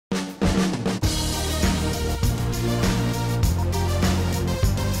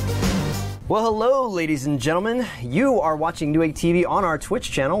Well, hello, ladies and gentlemen. You are watching Newegg TV on our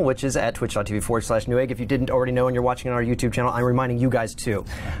Twitch channel, which is at twitch.tv/Newegg. If you didn't already know and you're watching on our YouTube channel, I'm reminding you guys too.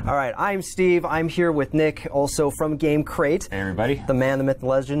 All right, I'm Steve. I'm here with Nick, also from Game Crate. Hey, everybody. The man, the myth, the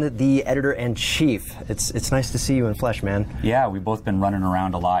legend, the editor-in-chief. It's nice to see you in flesh, man. Yeah, we've both been running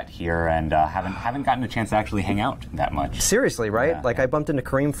around a lot here and haven't gotten a chance to actually hang out that much. Seriously, right? Yeah, like, I bumped into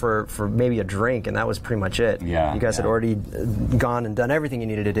Kareem for maybe a drink, and that was pretty much it. Yeah. You guys had already gone and done everything you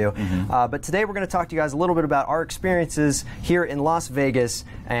needed to do. But today we're going to talk to you guys a little bit about our experiences here in Las Vegas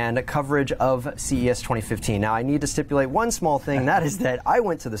and coverage of CES 2015. Now, I need to stipulate one small thing, that is that I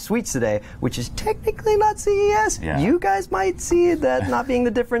went to the suites today, which is technically not CES. Yeah. You guys might see that not being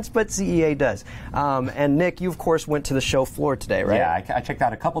the difference, but CEA does. And Nick, you of course went to the show floor today, right? Yeah, I checked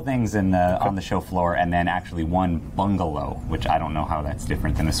out a couple things on the show floor, and then actually one bungalow, which I don't know how that's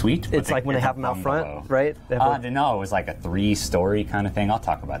different than a suite. But It's like when they have them out front, right? No, it was like a 3-story kind of thing. I'll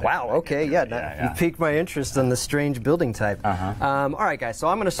talk about it. Wow, okay, yeah. You piqued my interest in the strange building type. All right, guys, so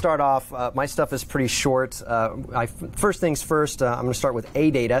I'm going to start off. My stuff is pretty short. First things first, I'm going to start with A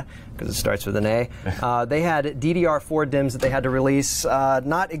data, because it starts with an A. They had DDR4 DIMMs that they had to release.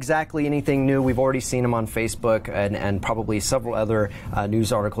 Not exactly anything new. We've already seen them on Facebook and probably several other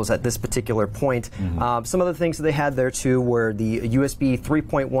news articles at this particular point. Some of the things that they had there, too, were the USB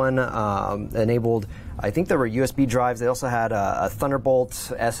 3.1 enabled. I think there were USB drives. They also had a Thunderbolt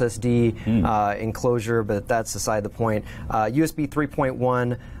SSD enclosure, but that's aside the point. USB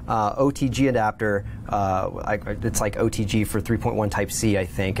 3.1 OTG adapter. It's like OTG for 3.1 Type C, I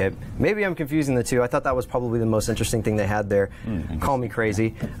think. Maybe I'm confusing the two. I thought that was probably the most interesting thing they had there. Call me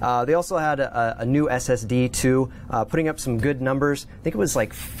crazy. They also had a new SSD, too, putting up some good numbers. I think it was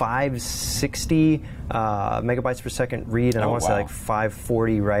like 560 megabytes per second read, and I want to say like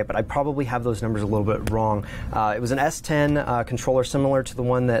 540, right? But I probably have those numbers a little bit wrong. It was an S10 controller, similar to the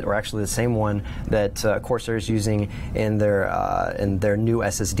one that, or actually the same one that Corsair is using in their new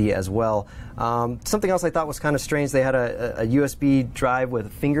SSD as well. Something else I thought was kind of strange. They had a USB drive with a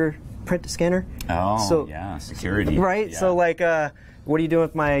fingerprint scanner. Oh, so, yeah, security. Right. Yeah. So like. What are you doing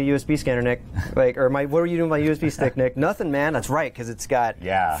with my USB scanner, Nick? What are you doing with my USB stick, Nick? Nothing, man. That's right, because it's got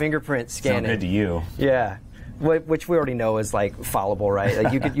fingerprint scanning. So good to you. Yeah, which we already know is like fallible, right?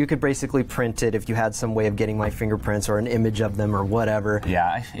 Like you could basically print it if you had some way of getting my fingerprints or an image of them or whatever.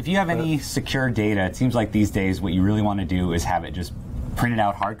 Yeah, if you have any secure data, it seems like these days what you really want to do is have it just printed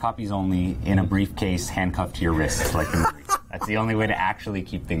out, hard copies only, in a briefcase, handcuffed to your wrist. That's the only way to actually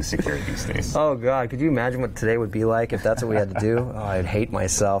keep things secure these days. Oh, God. Could you imagine what today would be like if that's what we had to do? Oh, I'd hate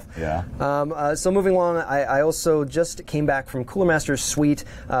myself. Yeah. So moving along, I also just came back from Cooler Master's suite.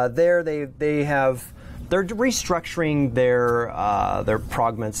 They're restructuring their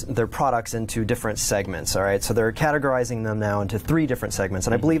products into different segments. All right, so they're categorizing them now into 3 different segments,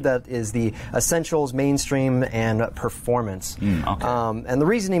 and I believe that is the essentials, mainstream, and performance. Okay. And the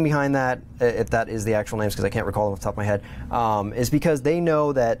reasoning behind that, if that is the actual names, because I can't recall them off the top of my head, is because they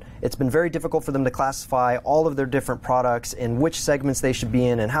know that it's been very difficult for them to classify all of their different products in which segments they should be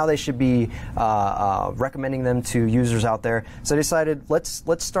in and how they should be recommending them to users out there. So they decided let's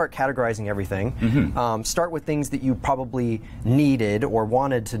start categorizing everything. Start with things that you probably needed or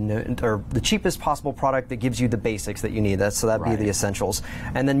wanted to know, or the cheapest possible product that gives you the basics that you need. So that'd be the essentials,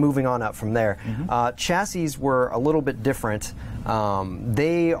 and then moving on up from there. Chassis were a little bit different.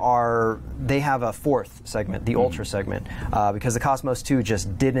 They have a 4th segment, the Ultra segment, because the Cosmos 2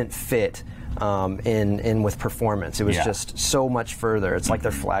 just didn't fit in with performance. It was just so much further. It's like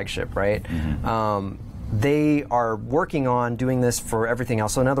their flagship, right? They are working on doing this for everything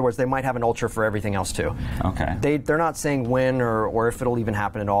else. So in other words, they might have an Ultra for everything else too. Okay. They're not saying when or if it'll even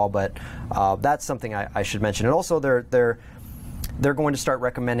happen at all, but that's something I should mention. And also they're going to start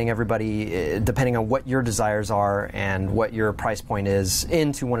recommending everybody, depending on what your desires are and what your price point is,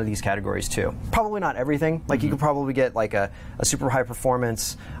 into one of these categories too. Probably not everything. Like you could probably get like a super high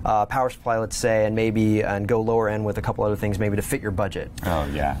performance power supply, let's say, and go lower end with a couple other things maybe to fit your budget. Oh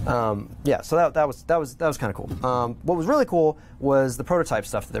yeah. So that was kind of cool. What was really cool was the prototype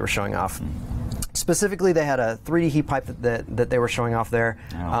stuff that they were showing off. Specifically, they had a 3D heat pipe that they were showing off there,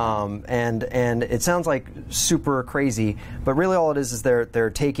 and it sounds like super crazy, but really all it is they're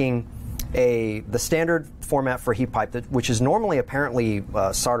taking the standard format for heat pipe, which is normally apparently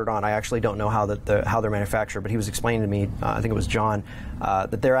soldered on. I actually don't know how they're manufactured, but he was explaining to me, I think it was John,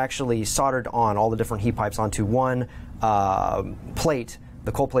 that they're actually soldered on all the different heat pipes onto one plate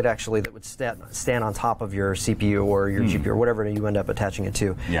the cold plate actually that would stand on top of your CPU or your GPU or whatever you end up attaching it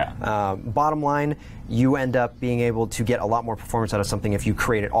to. Yeah. Bottom line, you end up being able to get a lot more performance out of something if you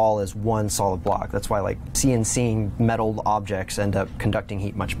create it all as one solid block. That's why like CNCing metal objects end up conducting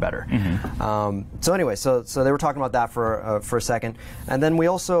heat much better. So anyway, so they were talking about that for a second, and then we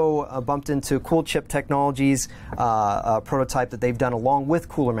also bumped into Cool Chip Technologies, a prototype that they've done along with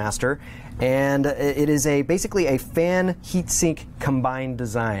Cooler Master. And it is basically a fan heatsink combined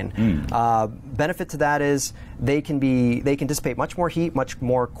design. Benefit to that is they can dissipate much more heat much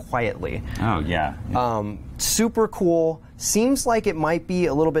more quietly. Oh yeah. Super cool. Seems like it might be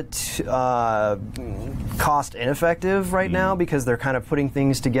a little bit cost ineffective right now because they're kind of putting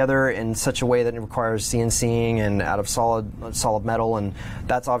things together in such a way that it requires CNCing and out of solid metal, and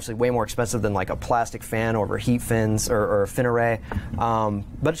that's obviously way more expensive than like a plastic fan over heat fins or a fin array.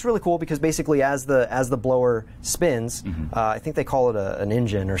 But it's really cool because basically as the blower spins, I think they call it an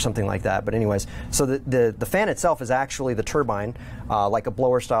engine or something like that. But anyways, so the fan itself is actually the turbine, like a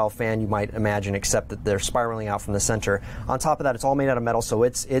blower style fan you might imagine, except that they're spiraling out from the center. On top of that, it's all made out of metal, so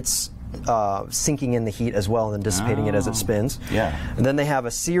it's sinking in the heat as well and then dissipating it as it spins. Yeah. And then they have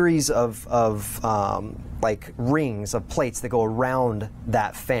a series of like rings of plates that go around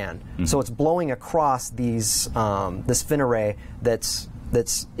that fan. So it's blowing across these this fin array that's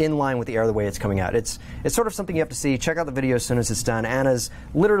in line with the air the way it's coming out. It's sort of something you have to see. Check out the video as soon as it's done. Anna's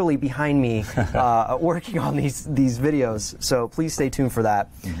literally behind me working on these videos, so please stay tuned for that.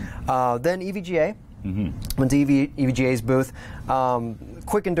 Then EVGA. Went to EVGA's booth.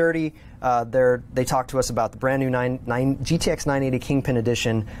 Quick and dirty, they talked to us about the brand new GTX 980 Kingpin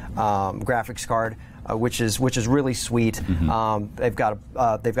Edition graphics card, which is really sweet. They've got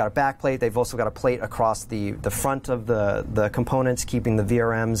a back plate. They've also got a plate across the front of the components, keeping the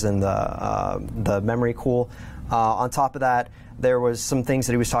VRMs and the memory cool. On top of that, there was some things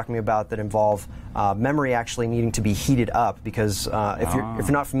that he was talking about that involve memory actually needing to be heated up because if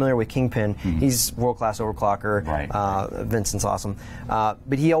you're not familiar with Kingpin, he's world-class overclocker. Right. Vincent's awesome,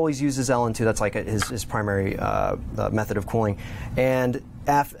 but he always uses LN2. That's like his primary method of cooling, and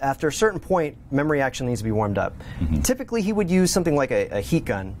after a certain point, memory actually needs to be warmed up. Typically, he would use something like a heat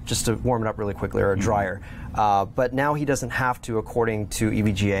gun just to warm it up really quickly, or a dryer. But now he doesn't have to, according to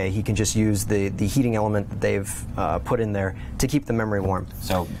EVGA. He can just use the heating element that they've put in there to keep the memory warm.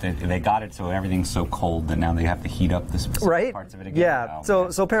 So they got it so everything's so cold that now they have to heat up the specific parts of it again. Yeah. So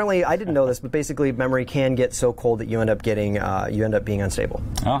apparently, I didn't know this, but basically, memory can get so cold that you end up being unstable.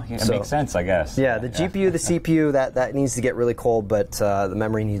 Oh, yeah, that makes sense, I guess. Yeah, the GPU, the CPU, that needs to get really cold, but the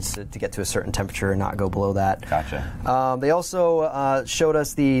memory needs to get to a certain temperature and not go below that. Gotcha. They also showed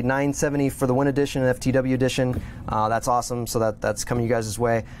us the 970 for the Win Edition and FTW Edition. That's awesome. So that's coming you guys'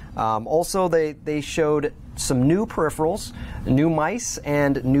 way. Also, they showed some new peripherals, new mice,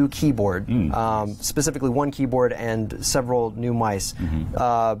 and new keyboard. Specifically, one keyboard and several new mice.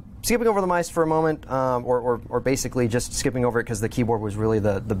 Skipping over the mice for a moment, or basically just skipping over it because the keyboard was really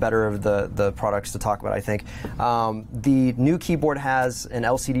the better of the products to talk about, I think. The new keyboard has an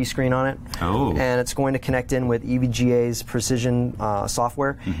LCD screen on it, and it's going to connect in with EVGA's Precision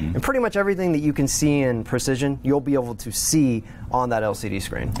software. And pretty much everything that you can see in Precision, you'll be able to see on that LCD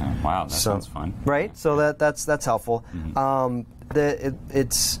screen. Oh, wow, that sounds fun. Right? So that's helpful. The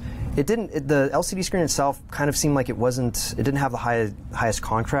LCD screen itself kind of seemed like it didn't have the highest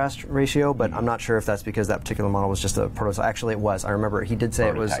contrast ratio, but I'm not sure if that's because that particular model was just a prototype. Actually, it was. I remember he did say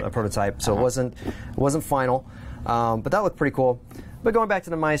it was a prototype, so it wasn't final. But that looked pretty cool. But going back to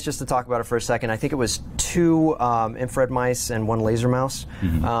the mice, just to talk about it for a second, I think it was 2 infrared mice and 1 laser mouse.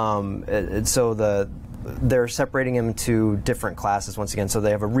 So they're separating them to different classes once again. So they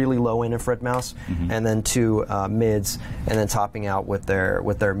have a really low-end infrared mouse, and then 2 mids, and then topping out with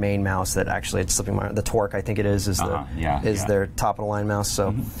their main mouse that actually it's slipping the Torque, I think it is their top of the line mouse.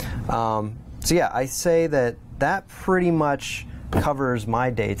 So so yeah, I say that pretty much covers my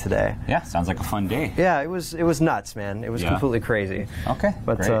day today. Yeah, sounds like a fun day. Yeah, it was nuts, man. It was completely crazy. Okay,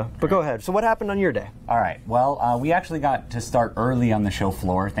 but go ahead. So what happened on your day? All right. Well, we actually got to start early on the show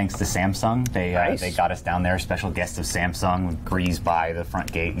floor thanks to Samsung. They got us down there. Special guest of Samsung breezed by the front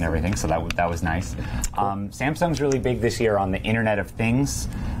gate and everything. So that was nice. Cool. Samsung's really big this year on the Internet of Things.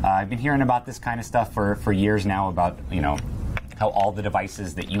 I've been hearing about this kind of stuff for years now about how all the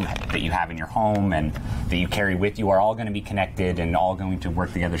devices that you have in your home and that you carry with you are all going to be connected and all going to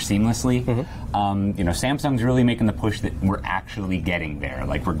work together seamlessly. Samsung's really making the push that we're actually getting there.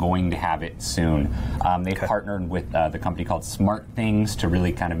 Like, we're going to have it soon. They've partnered with the company called Smart Things to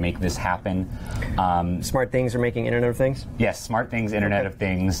really kind of make this happen. Smart Things are making Internet of Things? Yes, Smart Things, Internet of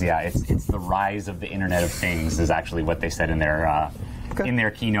Things. Yeah, it's the rise of the Internet of Things is actually what they said in their in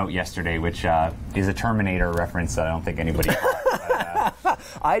their keynote yesterday, which is a Terminator reference that I don't think anybody caught.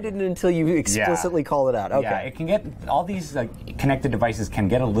 I didn't until you explicitly called it out. Okay. Yeah, it can get, all these connected devices can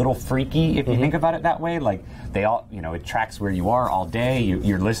get a little freaky if you think about it that way. Like, they all, it tracks where you are all day.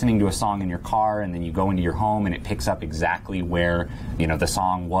 You're listening to a song in your car, and then you go into your home, and it picks up exactly where, the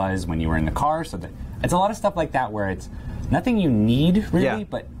song was when you were in the car. So it's a lot of stuff like that where it's nothing you need, really,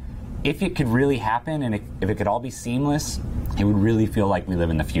 but if it could really happen and if it could all be seamless, it would really feel like we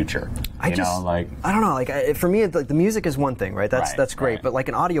live in the future. I don't know. For me, the music is one thing, right? That's great. Right. But like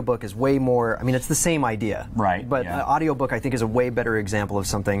an audiobook is way more. I mean, it's the same idea, right? But an audiobook, I think, is a way better example of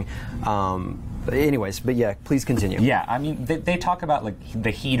something. Anyways, but yeah, please continue. Yeah, I mean, they talk about like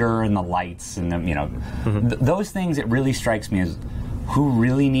the heater and the lights and those things. It really strikes me as, who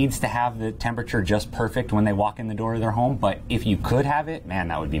really needs to have the temperature just perfect when they walk in the door of their home? But if you could have it, man,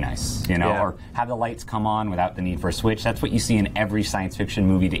 that would be nice, or have the lights come on without the need for a switch. That's what you see in every science fiction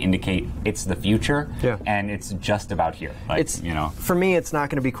movie to indicate it's the future, and it's just about here. Like, for me, it's not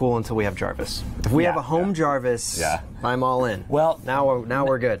going to be cool until we have Jarvis. If we have a home Jarvis, I'm all in. Well, now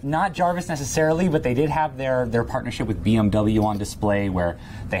we're good. Not Jarvis necessarily, but they did have their partnership with BMW on display, where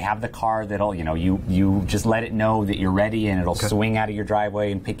they have the car that'll, you just let it know that you're ready, and it'll swing out of your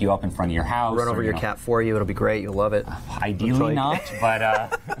driveway and pick you up in front of your house. Run over your cat for you. It'll be great. You'll love it. Ideally not, but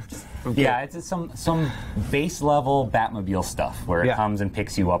yeah, it's some base level Batmobile stuff where it comes and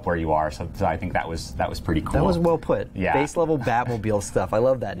picks you up where you are. So I think that was pretty cool. That was well put. Yeah. Base level Batmobile stuff. I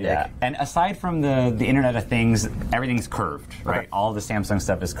love that, Nick. Yeah. And aside from the Internet of Things, everything's curved, right? Okay. All the Samsung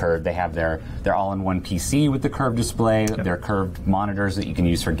stuff is curved. They have their all-in-one PC with the curved display. Their curved monitors that you can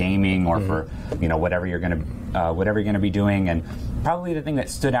use for gaming or for whatever you're going to be doing. And probably the thing that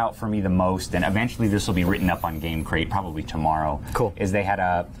stood out for me the most, and eventually this will be written up on Game Crate probably tomorrow, is they had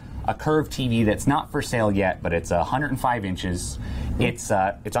a curved TV that's not for sale yet, but it's 105 inches. It's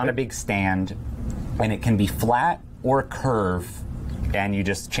on a big stand, and it can be flat or curve, and you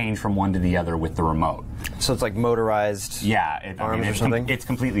just change from one to the other with the remote. So it's like motorized arms or something? It's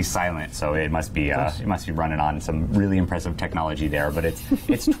completely silent, so it must be running on some really impressive technology there. But it's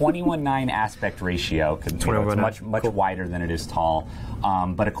 21:9 aspect ratio, because it's much wider than it is tall.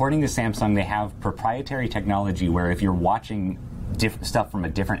 But according to Samsung, they have proprietary technology where if you're watching stuff from a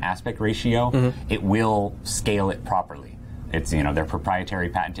different aspect ratio, it will scale it properly. It's their proprietary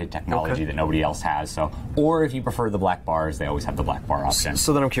patented technology that nobody else has. So, or if you prefer the black bars, they always have the black bar option.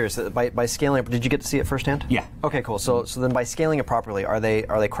 So then I'm curious, by scaling it, did you get to see it firsthand? Yeah. Okay, cool. So then by scaling it properly, are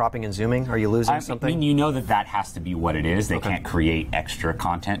they cropping and zooming? Are you losing something? I mean, that has to be what it is. They can't create extra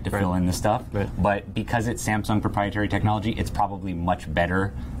content to fill in the stuff. Right. But because it's Samsung proprietary technology, it's probably much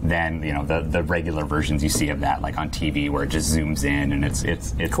better than the regular versions you see of that, like on TV, where it just zooms in and it's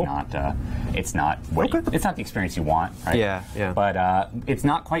not it's not the experience you want, right? Yeah. But it's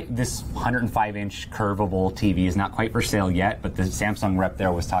not quite, this 105-inch curvable TV is not quite for sale yet, but the Samsung rep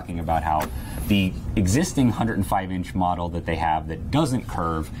there was talking about how the existing 105-inch model that they have that doesn't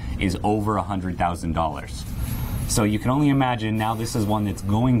curve is over $100,000. So you can only imagine now this is one that's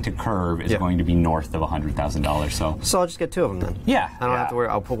going to curve is going to be north of $100,000. So I'll just get two of them then. Yeah. I don't have to worry.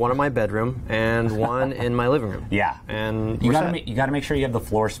 I'll put one in my bedroom and one in my living room. Yeah. And you got to make sure you have the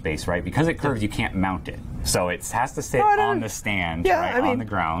floor space, right? Because it curves, you can't mount it. So it has to sit on the stand, on the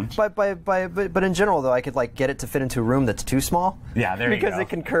ground. But in general, though, I could get it to fit into a room that's too small. Yeah, there you go. Because it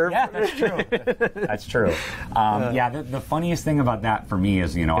can curve. Yeah, that's true. That's true. The funniest thing about that for me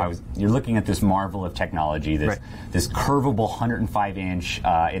is, you're looking at this marvel of technology, this curvable 105-inch.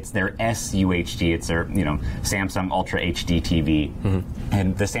 It's their SUHD. It's their Samsung Ultra HD TV.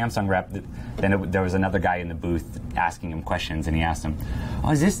 And the Samsung rep, then there was another guy in the booth asking him questions, and he asked him, "Oh,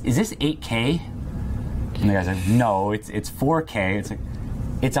 is this 8K?" And the guy's like, "No, it's 4K." It's like,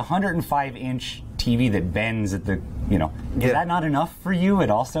 it's a 105-inch TV that bends at the, is that not enough for you? It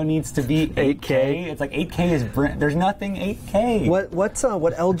also needs to be 8K. It's like 8K is there's nothing 8K. What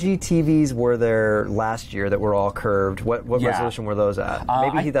LG TVs were there last year that were all curved? What resolution were those at?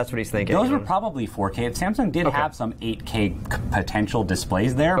 Maybe that's what he's thinking. Those were probably 4K. Samsung did have some 8K potential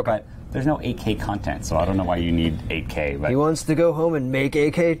displays there, but there's no 8K content, so I don't know why you need 8K. But he wants to go home and make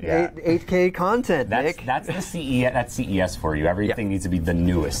 8K content, Nick. That's the CES. That's CES for you. Everything needs to be the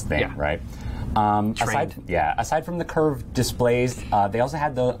newest thing, right? Aside from the curved displays, they also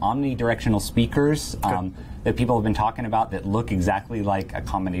had the omnidirectional speakers that people have been talking about that look exactly like a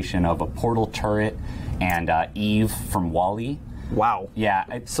combination of a Portal turret and Eve from WALL-E. Wow.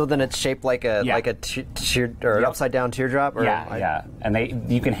 Yeah. So then it's shaped like a an upside down teardrop. Or yeah.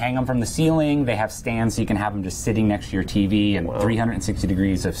 And you can hang them from the ceiling. They have stands, so you can have them just sitting next to your TV, and 360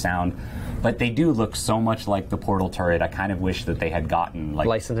 degrees of sound. But they do look so much like the Portal turret. I kind of wish that they had gotten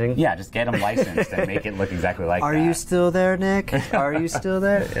licensing. Yeah, just get them licensed and make it look exactly like that. Are you still there, Nick? Are you still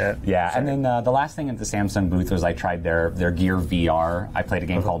there? Yeah. Yeah. And then the last thing at the Samsung booth was I tried their Gear VR. I played a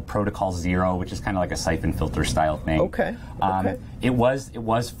game called Protocol Zero, which is kind of like a siphon filter style thing. Okay. It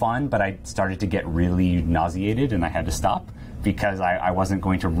was fun, but I started to get really nauseated, and I had to stop, because I wasn't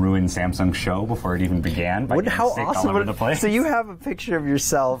going to ruin Samsung's show before it even began by getting sick all over the place. So you have a picture of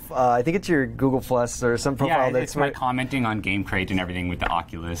yourself, I think it's your Google Plus or some profile. It's my commenting on Game Crate and everything with the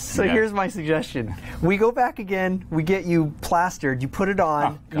Oculus. So here's my suggestion. We go back again, we get you plastered, you put it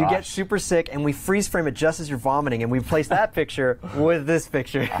on, you get super sick, and we freeze frame it just as you're vomiting, and we replace that picture with this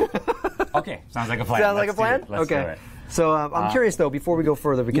picture. Okay, sounds like a plan. Sounds like a plan? Let's do it. So I'm curious though, before we go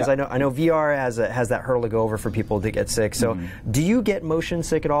further, because I know VR has that hurdle to go over for people to get sick. So do you get motion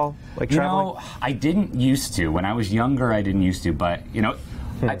sick at all, like traveling? I didn't used to. When I was younger, I didn't used to, but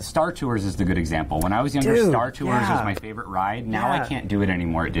Star Tours is the good when I was younger, Star Tours was my favorite ride. Now I can't do it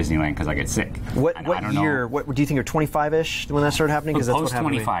anymore at Disneyland because I get sick. What year? What do you think you're 25-ish when that started happening? Post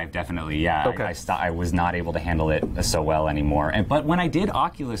 25, definitely. Yeah. Okay. I was not able to handle it so well anymore. But when I did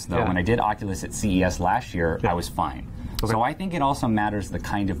Oculus when I did Oculus at CES last year, I was fine. Okay. So I think it also matters the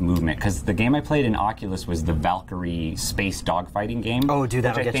kind of movement, because the game I played in Oculus was the Valkyrie space dogfighting game. Oh, dude,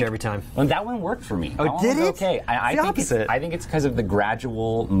 that'll get you every time. Well, that one worked for me. Oh, did it? Okay. I think it's because of the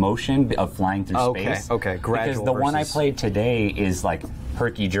gradual motion of flying through space. Okay, gradual. Because the one I played today is like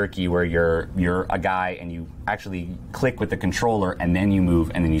herky-jerky, where you're a guy and you actually click with the controller and then you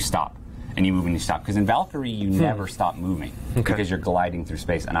move and then you stop. And you move and you stop. Because in Valkyrie, you never stop moving because you're gliding through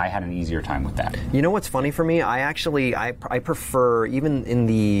space, and I had an easier time with that. You know what's funny for me? I prefer, even in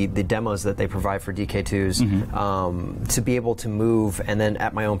the demos that they provide for DK2s, to be able to move and then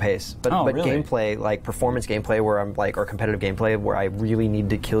at my own pace. But really? Gameplay, like performance gameplay, where I'm like, or competitive gameplay, where I really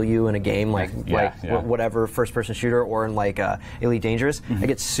need to kill you in a game, whatever first-person shooter, or in like Elite Dangerous, I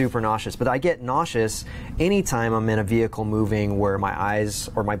get super nauseous. But I get nauseous anytime I'm in a vehicle moving where my eyes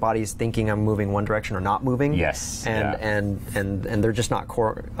or my body's thinking I'm moving one direction or not moving. Yes. And they're just not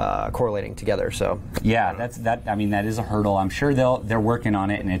correlating together. So that is a hurdle. I'm sure they're working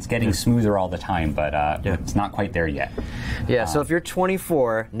on it, and it's getting smoother all the time, but it's not quite there yet. Yeah. So if you're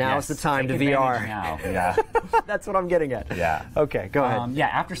 24, now's the time to VR. Now. Yeah. That's what I'm getting at. Yeah. Okay. Go ahead.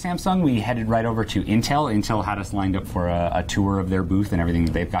 After Samsung, we headed right over to Intel. Intel had us lined up for a tour of their booth and everything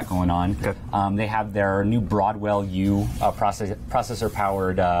that they've got going on. Okay. They have their new Broadwell U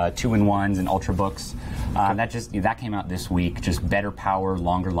processor-powered 2-in-1s and Ultrabooks. That came out this week. Just better power,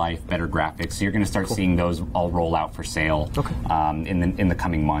 longer life, better graphics. So you're going to start seeing those all roll out for sale in the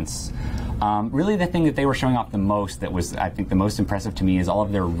coming months. Really, the thing that they were showing off the most, that was, I think, the most impressive to me, is all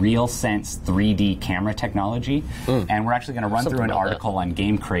of their RealSense 3D camera technology. And we're actually going to run through an article on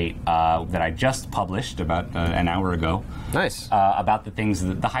Game Crate that I just published about an hour ago. Nice. About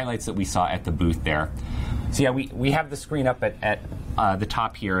the highlights that we saw at the booth there. So we have the screen up at the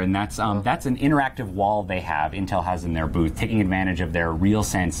top here, and that's an interactive wall Intel has in their booth, taking advantage of their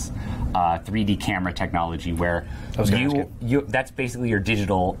RealSense 3D camera technology, where that's basically your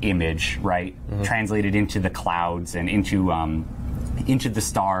digital image, right? Translated into the clouds and into the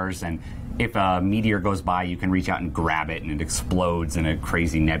stars, and if a meteor goes by, you can reach out and grab it, and it explodes in a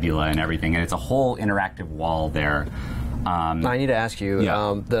crazy nebula and everything, and it's a whole interactive wall there. I need to ask you,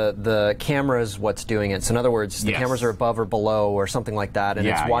 the camera's what's doing it. So in other words, the cameras are above or below or something like that, and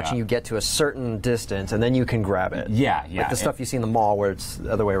it's watching you get to a certain distance, and then you can grab it. Like the stuff you see in the mall where it's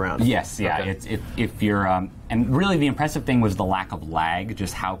the other way around. Yes, yeah. Okay. If you're, and really the impressive thing was the lack of lag,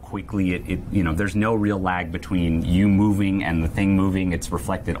 just how quickly there's no real lag between you moving and the thing moving. It's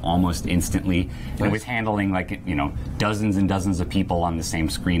reflected almost instantly. Nice. And with handling dozens and dozens of people on the same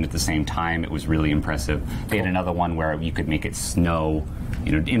screen at the same time, it was really impressive. They had another one where you could make it snow,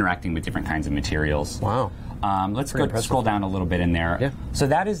 interacting with different kinds of materials. Wow. Let's scroll down a little bit in there. Yeah. So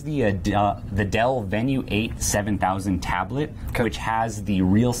that is the Dell Venue 8 7000 tablet, which has the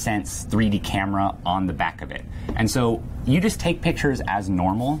RealSense 3D camera on the back of it. And so you just take pictures as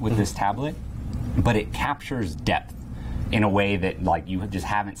normal with this tablet, but it captures depth in a way that you just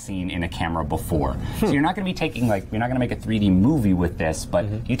haven't seen in a camera before. So you're not going to be taking you're not going to make a 3D movie with this, but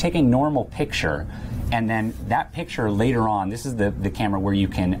you take a normal picture, And then that picture later on, this is the camera where you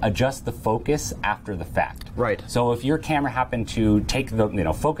can adjust the focus after the fact. Right. So if your camera happened to take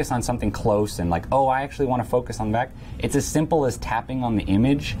the, focus on something close and like, oh, I actually want to focus on the back, it's as simple as tapping on the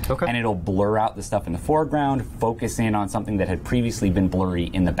image, and it'll blur out the stuff in the foreground, focus in on something that had previously been blurry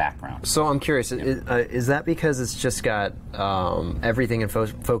in the background. So I'm curious, is that because it's just got everything in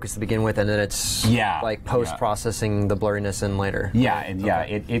focus to begin with, and then it's like post-processing the blurriness in later? Yeah,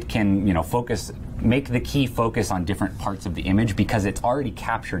 it can, focus, make the key focus on different parts of the image because it's already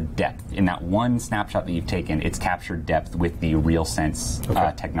captured depth. In that one snapshot that you've taken, it's captured depth with the RealSense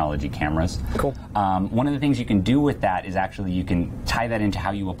technology cameras. Cool. One of the things you can do with that is actually you can tie that into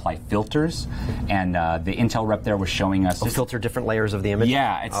how you apply filters. And the Intel rep there was showing us... filter different layers of the image?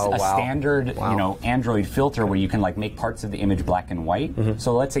 Yeah, it's a standard Android filter where you can like make parts of the image black and white.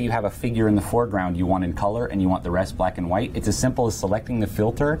 So let's say you have a figure in the foreground you want in color and you want the rest black and white. It's as simple as selecting the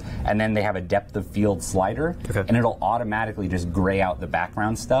filter, and then they have a depth of field slider, and it'll automatically just gray out the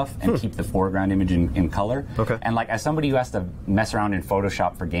background stuff and keep the foreground image in color. And like as somebody who has to mess around in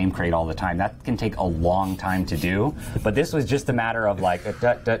Photoshop for Game Crate all the time, that can take a long time to do. But this was just a matter of like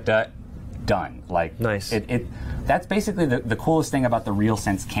done. Like nice. That's basically the coolest thing about the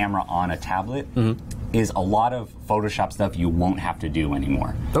RealSense camera on a tablet. Is a lot of Photoshop stuff you won't have to do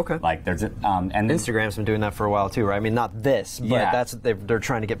anymore. Like there's and Instagram's been doing that for a while too, right? I mean, not this, but they're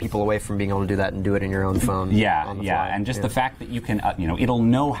trying to get people away from being able to do that and do it in your own phone. On the fly. And just the fact that you can, it'll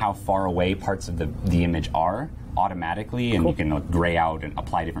know how far away parts of the image are automatically, and you can gray out and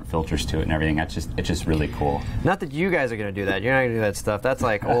apply different filters to it and everything. It's just really cool. Not that you guys are going to do that. You're not going to do that stuff. That's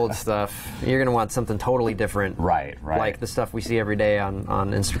like old stuff. You're going to want something totally different. Right. Like the stuff we see every day on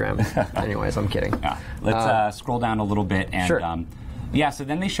Instagram. Anyways, I'm kidding. Let's scroll down a little bit and. Sure. So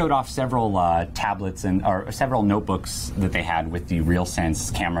then they showed off several tablets or several notebooks that they had with the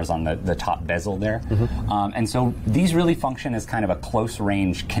RealSense cameras on the top bezel there. And so these really function as kind of a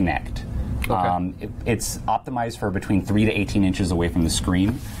close-range Kinect. It's optimized for between 3 to 18 inches away from the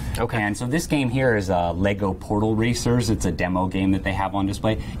screen. And so this game here is Lego Portal Racers. It's a demo game that they have on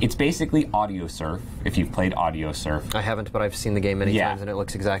display. It's basically Audio Surf, if you've played Audio Surf. I haven't, but I've seen the game many times, and it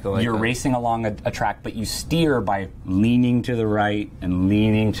looks exactly like You're racing along a track, but you steer by leaning to the right and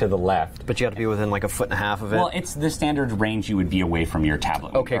leaning to the left. But you have to be within like 1.5 feet of it? Well, it's the standard range you would be away from your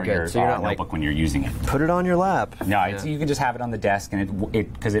tablet or your so you're not notebook when you're using it. Put it on your lap. No, you can just have it on the desk, and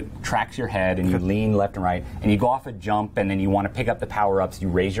because it tracks your head, and you lean left and right, and you go off a jump, and then you want to pick up the power-ups, you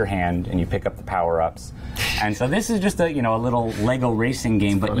raise your hand, and you pick up the power-ups. And so this is just a little Lego racing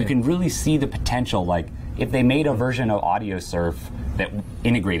game, but you can really see the potential. Like if they made a version of Audio Surf that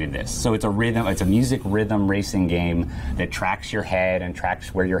integrated this, so it's a music rhythm racing game that tracks your head and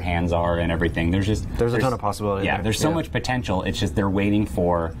tracks where your hands are and everything. There's a ton of possibility. Yeah, there's so much potential. It's just they're waiting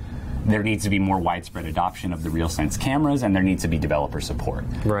for. There needs to be more widespread adoption of the RealSense cameras, and there needs to be developer support.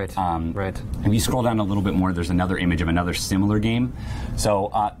 Right. If you scroll down a little bit more, there's another image of another similar game.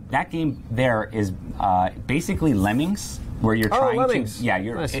 So that game there is basically Lemmings, where you're trying Lemmings. to. Yeah,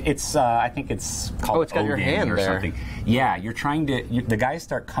 nice. It's I think it's called. It's got your hand or there. Something. Yeah, you're trying to. The guys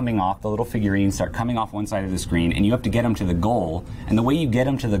start coming off. The little figurines start coming off one side of the screen, and you have to get them to the goal. And the way you get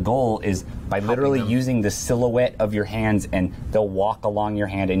them to the goal is by literally using the silhouette of your hands, and they'll walk along your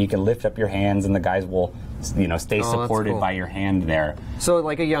hand, and you can lift up your hands, and the guys will, stay supported by your hand there. So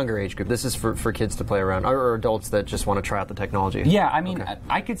like a younger age group. This is for kids to play around, or adults that just want to try out the technology. Yeah, I mean,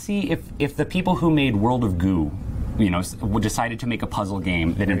 I could see if the people who made World of Goo, decided to make a puzzle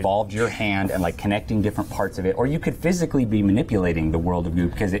game that involved your hand and like connecting different parts of it, or you could physically be manipulating the World of Goo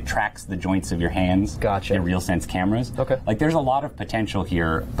because it tracks the joints of your hands. Gotcha. Your RealSense cameras. Like there's a lot of potential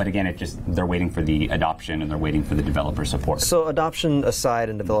here, but again, they're waiting for the adoption and they're waiting for the developer support. So adoption aside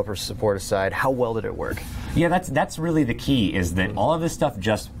and developer support aside, how well did it work? Yeah, that's really the key, is that all of this stuff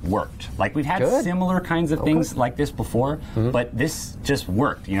just worked. Like we've had similar kinds of things like this before, but this just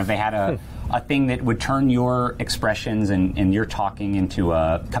worked. They had a thing that would turn your expressions and your talking into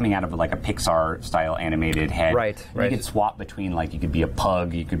coming out of like a Pixar style animated head. Right. You could swap between, like, you could be a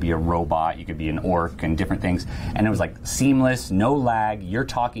pug, you could be a robot, you could be an orc, and different things. And it was like seamless, no lag. You're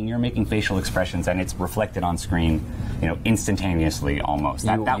talking, you're making facial expressions, and it's reflected on screen, instantaneously almost.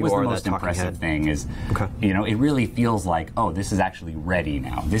 That was the most impressive thing. Is it really feels like, oh, this is actually ready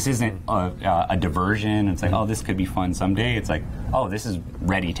now. This isn't a diversion. It's like, oh, this could be fun someday. It's like, oh, this is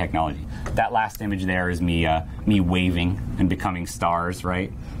ready technology. That last image there is me waving and becoming stars,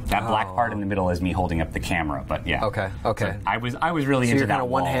 right? That black part in the middle is me holding up the camera, but yeah. Okay. So I was really into you're that kind of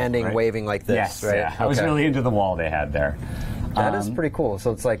one-handing, right? waving like this, yes, right? Yeah. I was really into the wall they had there. That is pretty cool.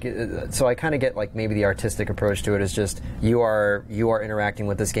 So it's like, so I kind of get like maybe the artistic approach to it is just you are interacting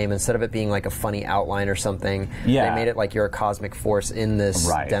with this game instead of it being like a funny outline or something. Yeah. They made it like you're a cosmic force in this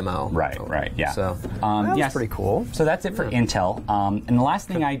demo. Right. Yeah. So that was pretty cool. So that's it for Intel. And the last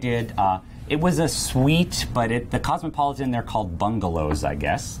thing I did, it was a suite, but the Cosmopolitan, they're called bungalows, I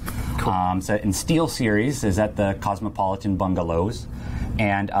guess. Cool. So in SteelSeries is at the Cosmopolitan bungalows.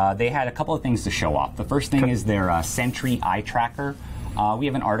 And they had a couple of things to show off. The first thing is their Sentry eye tracker. We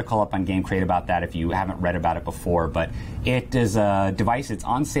have an article up on Game Crate about that if you haven't read about it before, but it is a device. It's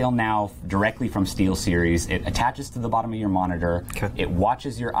on sale now directly from SteelSeries. It attaches to the bottom of your monitor. It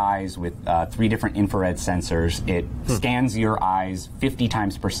watches your eyes with 3 different infrared sensors. It scans your eyes 50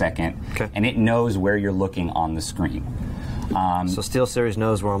 times per second, and it knows where you're looking on the screen. So SteelSeries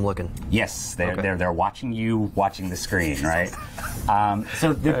knows where I'm looking. Yes, they're watching you watching the screen, right?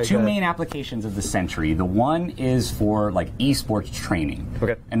 So there are 2 main applications of the Sentry. The one is for like esports training.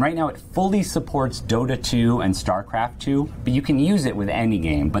 And right now it fully supports Dota 2 and StarCraft 2, but you can use it with any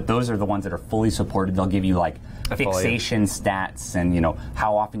game. But those are the ones that are fully supported. They'll give you like fixation stats and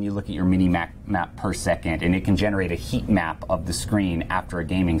how often you look at your mini map per second, and it can generate a heat map of the screen after a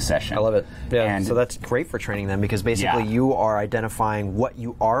gaming session. I love it. Yeah, and so that's great for training them because basically you are identifying what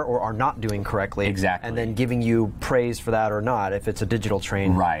you are or are not doing correctly. Exactly. And then giving you praise for that or not if it's a digital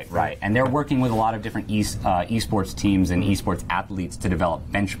train. Right. And they're working with a lot of different esports teams and esports athletes to develop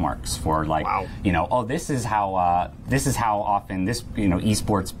benchmarks for like, this is how often this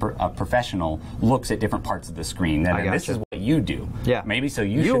esports professional looks at different parts of the screen. And this is what you do. Yeah. Maybe so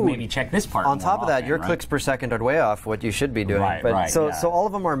you should maybe check this part. On top of that, your clicks per second are way off what you should be doing. So all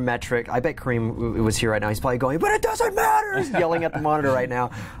of them are metric. I bet Kareem was here right now. He's probably going, but it doesn't matter. He's yelling at the monitor right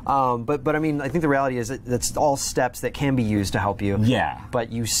now. But I mean, I think the reality is that it's all steps that can be used to help you. Yeah.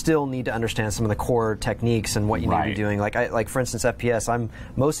 But you still need to understand some of the core techniques and what you need to be doing. Like for instance, FPS.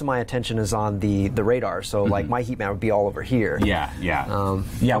 Most of my attention is on the radar. So like my heat map would be all over here.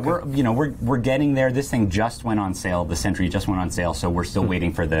 We're getting there. This thing just went on sale. The Sentry just went on sale, so we're still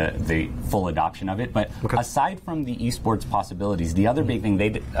waiting for the full adoption of it. But aside from the esports possibilities, the other big thing,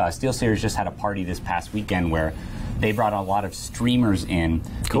 SteelSeries just had a party this past weekend where they brought a lot of streamers in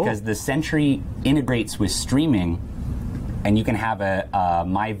because the Sentry integrates with streaming, and you can have a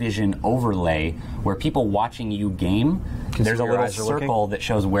My Vision overlay where people watching you game, there's a little circle that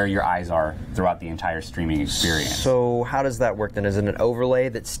shows where your eyes are throughout the entire streaming experience. So how does that work then? Is it an overlay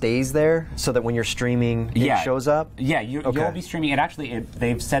that stays there so that when you're streaming it shows up? Yeah, you'll be streaming.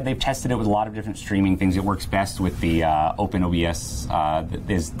 They've said they've tested it with a lot of different streaming things. It works best with the OpenOBS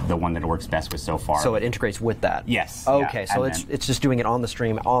is the one that it works best with so far. So it integrates with that? Yes. Okay, so it's just doing it on the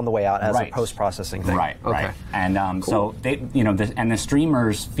stream on the way out as a post-processing thing. Right. And so the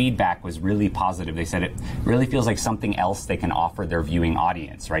streamers' feedback was really positive. They said it really feels like something else they can offer their viewing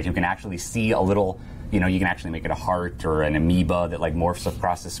audience, right? You can actually see a little, you can actually make it a heart or an amoeba that like morphs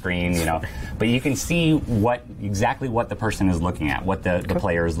across the screen, but you can see exactly what the person is looking at, what the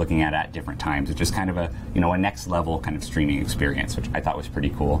player is looking at different times. It's just kind of a next level kind of streaming experience, which I thought was pretty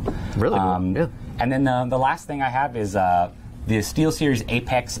cool. Really cool. Yeah. And then the last thing I have is the SteelSeries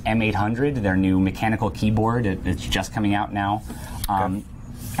Apex M800, their new mechanical keyboard. It's just coming out now.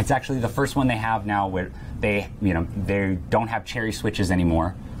 It's actually the first one they have now where they don't have cherry switches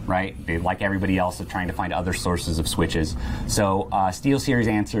anymore, right? They, like everybody else, are trying to find other sources of switches. So SteelSeries'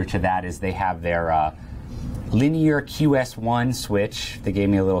 answer to that is they have their linear QS1 switch. They gave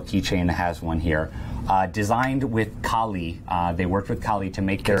me a little keychain that has one here. Designed with Kali. They worked with Kali to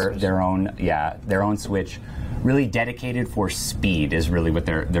make their own switch. Really dedicated for speed is really what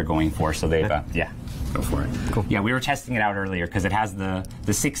they're going for. So they've go for it. Cool. Yeah, we were testing it out earlier because it has the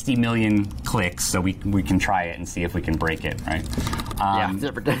 60 million clicks, so we can try it and see if we can break it, right?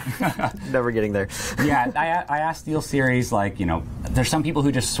 Never getting there. I asked SteelSeries, there's some people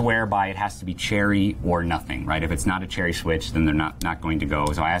who just swear by it has to be cherry or nothing, right? If it's not a cherry switch, then they're not going to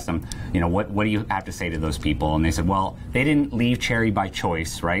go. So I asked them, what do you have to say to those people? And they said, well, they didn't leave cherry by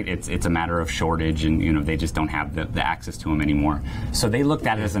choice, right? It's a matter of shortage, and they just don't have the access to them anymore. So they looked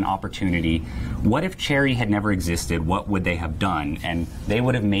at it as an opportunity. What if cherry had never existed? What would they have done? And they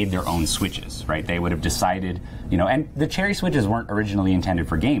would have made their own switches, right? They would have decided, and the cherry switches weren't originally intended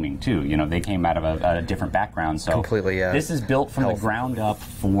for gaming, too. They came out of a different background. So completely, this is built from the ground up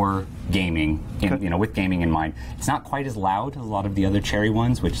for gaming, with gaming in mind. It's not quite as loud as a lot of the other cherry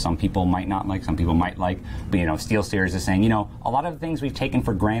ones, which some people might not like, some people might like. But, SteelSeries is saying, a lot of the things we've taken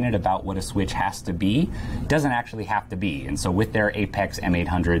for granted about what a switch has to be doesn't doesn't actually have to be. And so with their Apex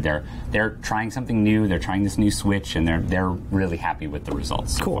M800, they're trying something new. They're trying this new switch, and they're really happy with the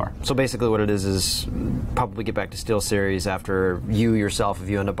results. So far. So basically, what it is probably get back to SteelSeries after you yourself, if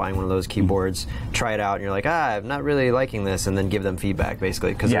you end up buying one of those keyboards, try it out, and you're like, I'm not really liking this, and then give them feedback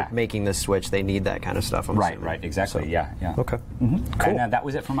basically because they're making this switch. They need that kind of stuff. Right, exactly. So, yeah. Okay. Cool. And that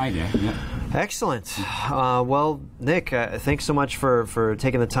was it for my day. Yep. Excellent. Well, Nick, thanks so much for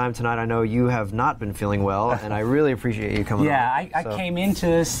taking the time tonight. I know you have not been feeling well, and I really appreciate you coming on. Yeah, I came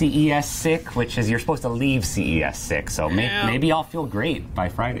into CES sick, which is you're supposed to leave CES sick, so maybe I'll feel great by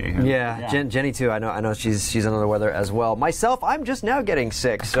Friday. Yeah. Jenny too. I know she's under the weather as well. Myself, I'm just now getting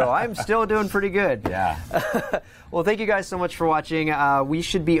sick, so I'm still doing pretty good. Yeah. Well, thank you guys so much for watching. We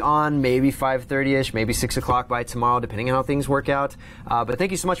should be on maybe 5:30ish, maybe 6 o'clock by tomorrow, depending on how things work out. But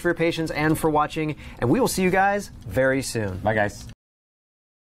thank you so much for your patience and for watching, and we will see you guys very soon. Bye, guys.